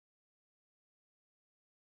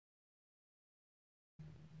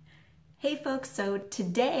Hey folks, so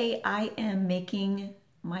today I am making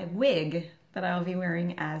my wig that I'll be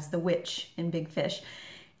wearing as the witch in Big Fish.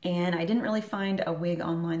 And I didn't really find a wig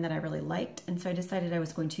online that I really liked, and so I decided I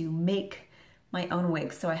was going to make my own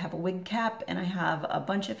wig. So I have a wig cap and I have a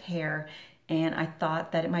bunch of hair, and I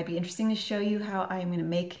thought that it might be interesting to show you how I'm going to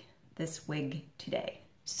make this wig today.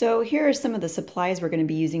 So here are some of the supplies we're going to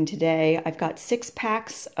be using today. I've got 6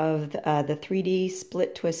 packs of the 3D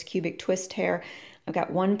split twist cubic twist hair. I've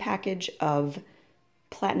got 1 package of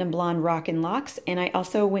Platinum Blonde Rockin' Locks, and I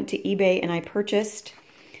also went to eBay and I purchased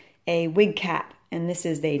a wig cap, and this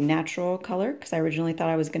is the natural color because I originally thought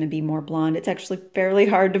I was going to be more blonde. It's actually fairly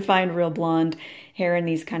hard to find real blonde hair in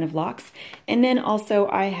these kind of locks. And then also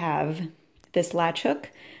I have this latch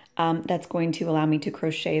hook that's going to allow me to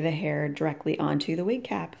crochet the hair directly onto the wig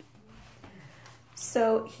cap.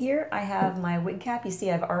 So here I have my wig cap. You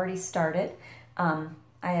see I've already started.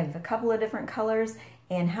 I have a couple of different colors,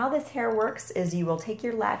 and how this hair works is you will take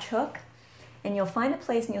your latch hook and you'll find a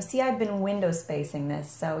place, and you'll see I've been window spacing this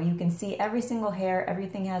so you can see every single hair,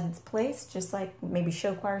 everything has its place, just like maybe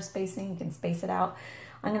show choir spacing, you can space it out.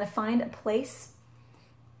 I'm going to find a place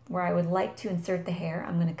where I would like to insert the hair.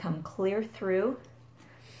 I'm going to come clear through,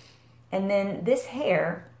 and then this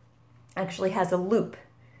hair actually has a loop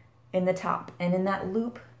in the top, and in that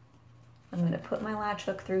loop I'm going to put my latch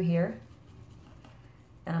hook through here.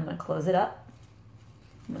 And I'm going to close it up.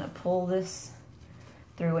 I'm going to pull this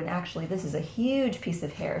through, and actually this is a huge piece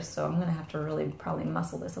of hair, so I'm going to have to really probably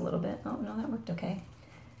muscle this a little bit. Oh no, that worked okay.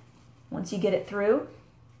 Once you get it through,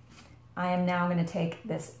 I am now going to take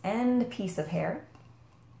this end piece of hair,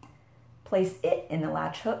 place it in the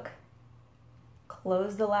latch hook,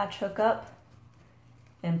 close the latch hook up,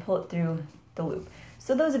 and pull it through the loop.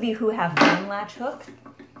 So those of you who have one latch hook,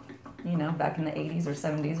 you know, back in the 80s or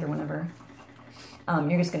 70s or whenever,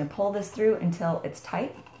 you're just going to pull this through until it's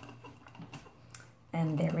tight,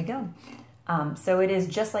 and there we go. So it is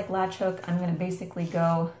just like latch hook. I'm going to basically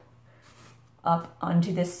go up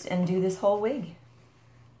onto this and do this whole wig.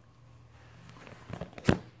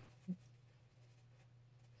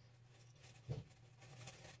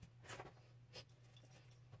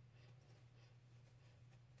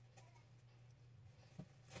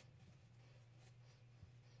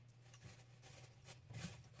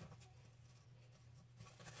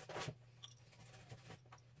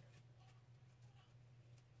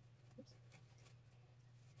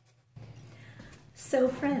 So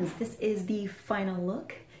friends, this is the final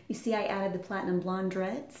look. You see I added the platinum blonde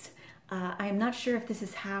dreads. I am not sure if this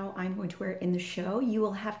is how I'm going to wear it in the show. You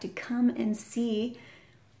will have to come and see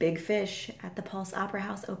Big Fish at the Pulse Opera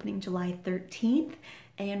House opening July 13th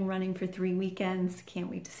and running for 3 weekends. Can't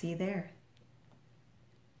wait to see you there.